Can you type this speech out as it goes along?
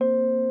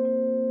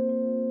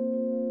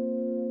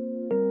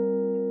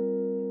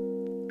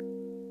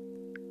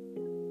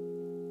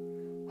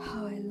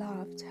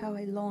loved, how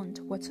I longed,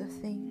 what's a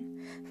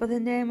thing? For the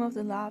name of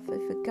the love, I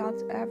forgot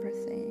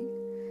everything.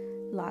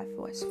 Life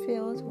was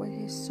filled with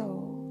his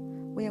soul,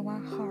 with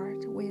one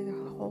heart, with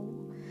a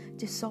whole,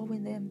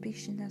 dissolving the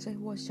ambition as it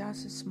was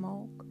just a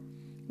smoke,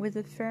 with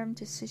a firm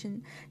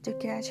decision to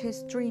catch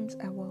his dreams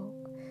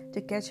awoke,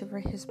 to catch over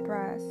his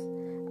breath,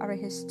 over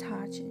his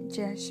touch and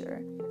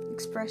gesture,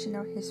 expression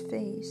of his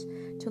face,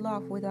 to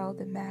love without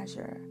the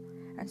measure,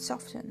 and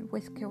soften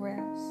with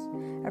caress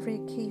every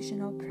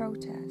occasional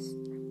protest,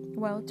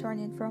 while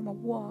turning from a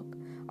walk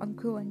on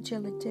cool and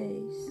chilly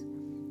days,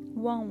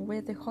 warm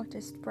with the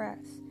hottest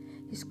breath,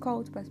 his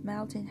cold but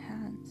melting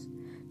hands,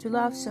 to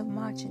love so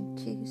much and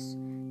kiss,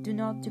 do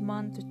not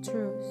demand the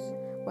truth,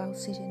 while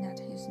sitting at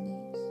his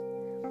knees,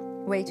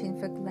 waiting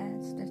for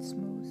glance that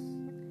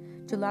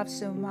smooth, to love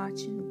so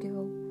much and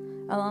go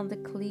along the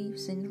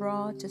cliffs in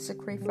raw, to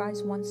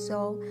sacrifice one's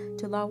soul,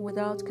 to love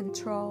without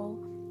control,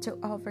 to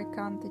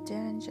overcome the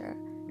danger.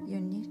 You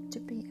need to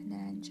be an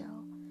angel.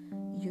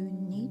 You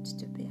need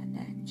to